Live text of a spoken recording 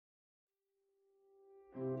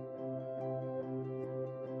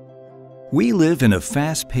We live in a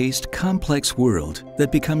fast-paced, complex world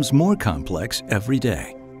that becomes more complex every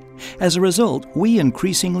day. As a result, we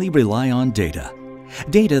increasingly rely on data.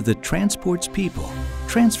 Data that transports people,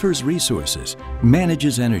 transfers resources,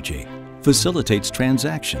 manages energy, facilitates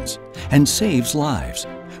transactions, and saves lives,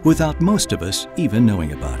 without most of us even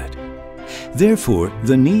knowing about it. Therefore,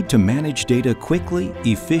 the need to manage data quickly,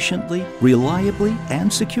 efficiently, reliably,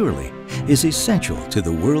 and securely is essential to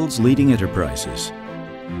the world's leading enterprises.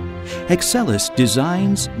 Exelis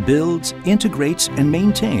designs, builds, integrates, and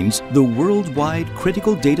maintains the worldwide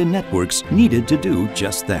critical data networks needed to do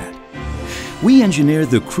just that. We engineer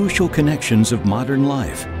the crucial connections of modern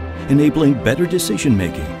life, enabling better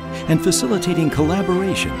decision-making and facilitating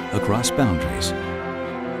collaboration across boundaries.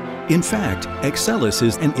 In fact, Exelis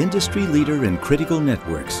is an industry leader in critical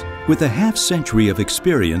networks with a half-century of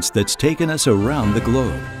experience that's taken us around the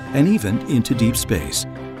globe and even into deep space.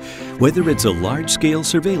 Whether it's a large-scale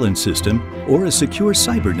surveillance system or a secure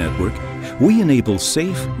cyber network, we enable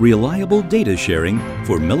safe, reliable data sharing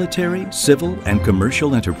for military, civil, and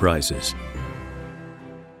commercial enterprises.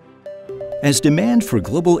 As demand for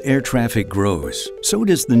global air traffic grows, so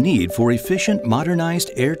does the need for efficient, modernized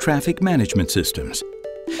air traffic management systems.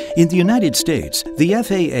 In the United States, the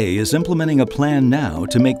FAA is implementing a plan now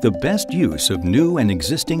to make the best use of new and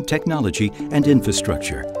existing technology and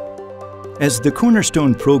infrastructure. As the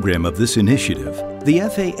cornerstone program of this initiative, the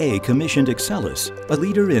FAA commissioned Exelis, a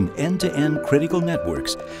leader in end-to-end critical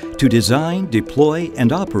networks, to design, deploy,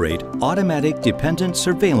 and operate automatic dependent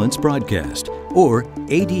surveillance broadcast, or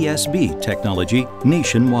ADS-B technology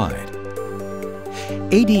nationwide.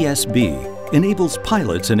 ADS-B enables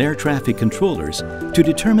pilots and air traffic controllers to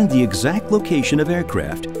determine the exact location of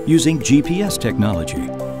aircraft using GPS technology.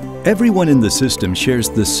 Everyone in the system shares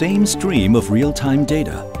the same stream of real-time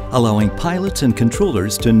data, allowing pilots and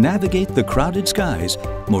controllers to navigate the crowded skies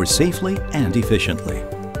more safely and efficiently.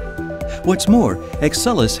 What's more,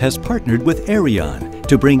 Exelis has partnered with Aireon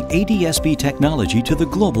to bring ADS-B technology to the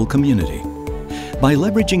global community. By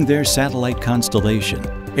leveraging their satellite constellation,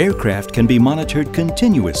 aircraft can be monitored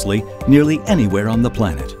continuously nearly anywhere on the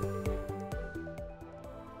planet.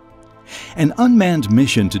 An unmanned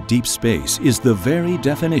mission to deep space is the very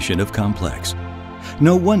definition of complex.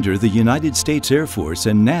 No wonder the United States Air Force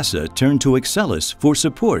and NASA turned to Exelis for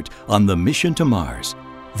support on the mission to Mars.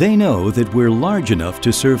 They know that we're large enough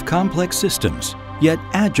to serve complex systems, yet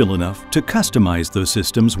agile enough to customize those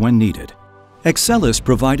systems when needed. Exelis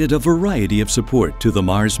provided a variety of support to the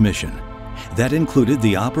Mars mission. That included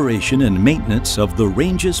the operation and maintenance of the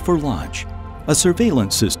ranges for launch, a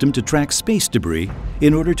surveillance system to track space debris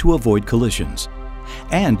in order to avoid collisions,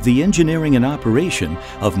 and the engineering and operation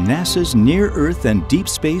of NASA's near-Earth and deep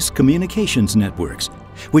space communications networks,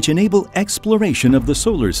 which enable exploration of the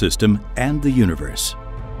solar system and the universe.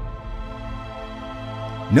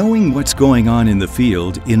 Knowing what's going on in the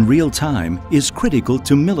field in real time is critical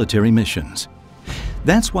to military missions.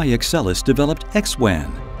 That's why Exelis developed XWAN,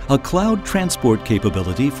 a cloud transport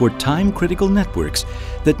capability for time-critical networks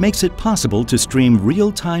that makes it possible to stream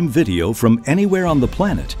real-time video from anywhere on the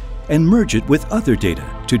planet and merge it with other data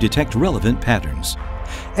to detect relevant patterns.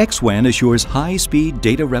 XWAN assures high-speed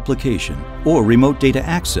data replication or remote data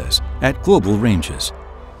access at global ranges.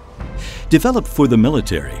 Developed for the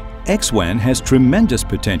military, XWAN has tremendous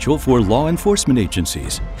potential for law enforcement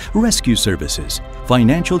agencies, rescue services,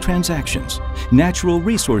 financial transactions, natural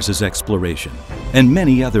resources exploration, and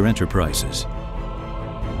many other enterprises.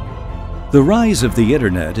 The rise of the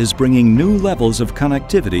Internet is bringing new levels of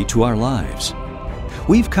connectivity to our lives.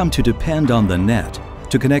 We've come to depend on the net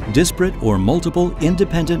to connect disparate or multiple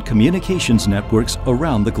independent communications networks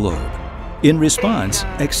around the globe. In response,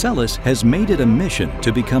 Exelis has made it a mission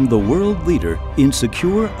to become the world leader in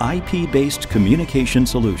secure IP-based communication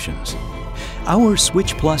solutions. Our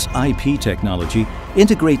Switch Plus IP technology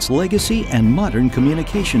integrates legacy and modern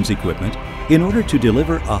communications equipment in order to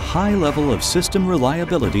deliver a high level of system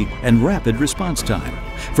reliability and rapid response time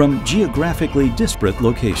from geographically disparate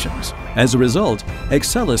locations. As a result,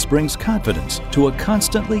 Exelis brings confidence to a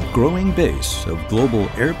constantly growing base of global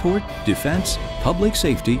airport, defense, public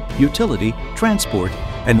safety, utility, transport,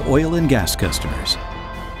 and oil and gas customers.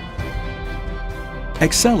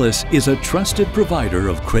 Exelis is a trusted provider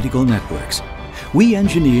of critical networks. We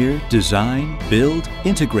engineer, design, build,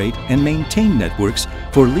 integrate, and maintain networks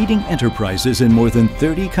for leading enterprises in more than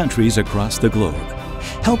 30 countries across the globe,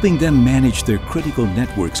 helping them manage their critical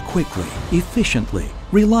networks quickly, efficiently,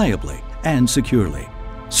 reliably, and securely.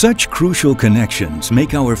 Such crucial connections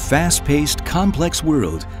make our fast-paced, complex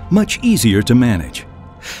world much easier to manage.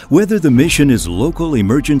 Whether the mission is local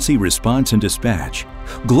emergency response and dispatch,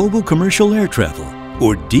 global commercial air travel,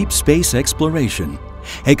 or deep space exploration,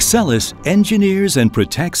 Exelis engineers and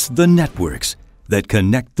protects the networks that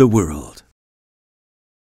connect the world.